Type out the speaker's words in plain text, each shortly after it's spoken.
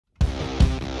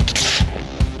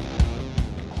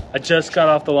I just got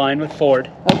off the line with Ford.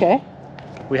 Okay.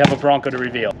 We have a Bronco to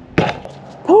reveal.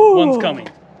 One's coming.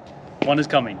 One is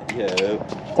coming. Yeah.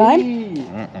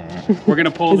 Time? We're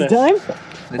gonna pull this. Time?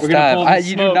 We're gonna pull the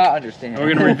You smoke, do not understand. and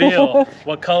we're gonna reveal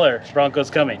what color Bronco's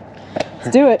coming.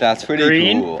 Let's do it. That's pretty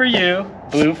Green cool. for you,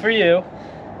 blue for you,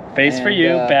 base for you,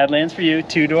 Badlands for you,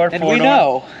 2-door, 4-door. And we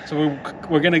know. So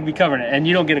we're gonna be covering it, and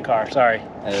you don't get a car. Sorry,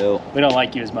 Oh. we don't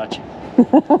like you as much.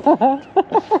 All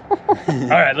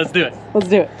right, let's do it. Let's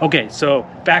do it. Okay, so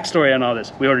backstory on all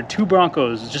this. We ordered 2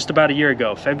 Broncos just about a year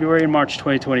ago, February and March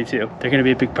 2022. They're gonna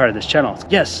be a big part of this channel.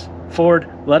 Yes, Ford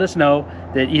let us know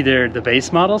that either the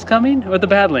base model's coming or the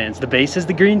Badlands. The base is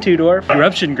the green 2-door,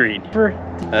 eruption green.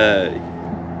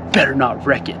 Better not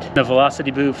wreck it. The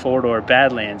Velocity Blue 4-door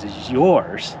Badlands is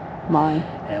yours. Mine.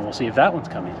 And we'll see if that one's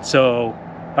coming. So,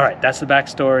 all right, that's the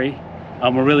backstory.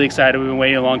 We're really excited. We've been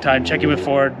waiting a long time, checking with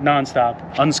Ford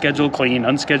nonstop. Unscheduled clean,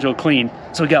 unscheduled clean.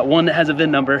 So we got one that has a VIN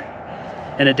number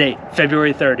and a date.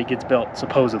 February 3rd it gets built,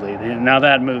 supposedly. Now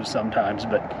that moves sometimes,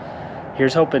 but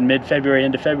here's hoping mid-February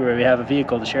into February we have a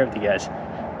vehicle to share with you guys.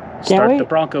 Start the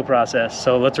Bronco process.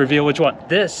 So let's reveal which one.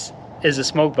 This is a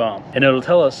smoke bomb, and it'll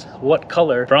tell us what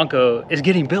color Bronco is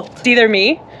getting built. It's either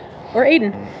me or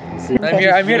Aiden.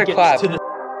 I'm here to clap.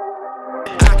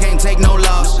 I can't take no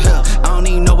loss. I don't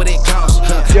even know what it costs.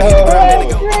 Yo.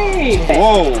 Great.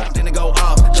 Whoa. Then it go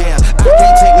off. Yeah, I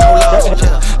can't take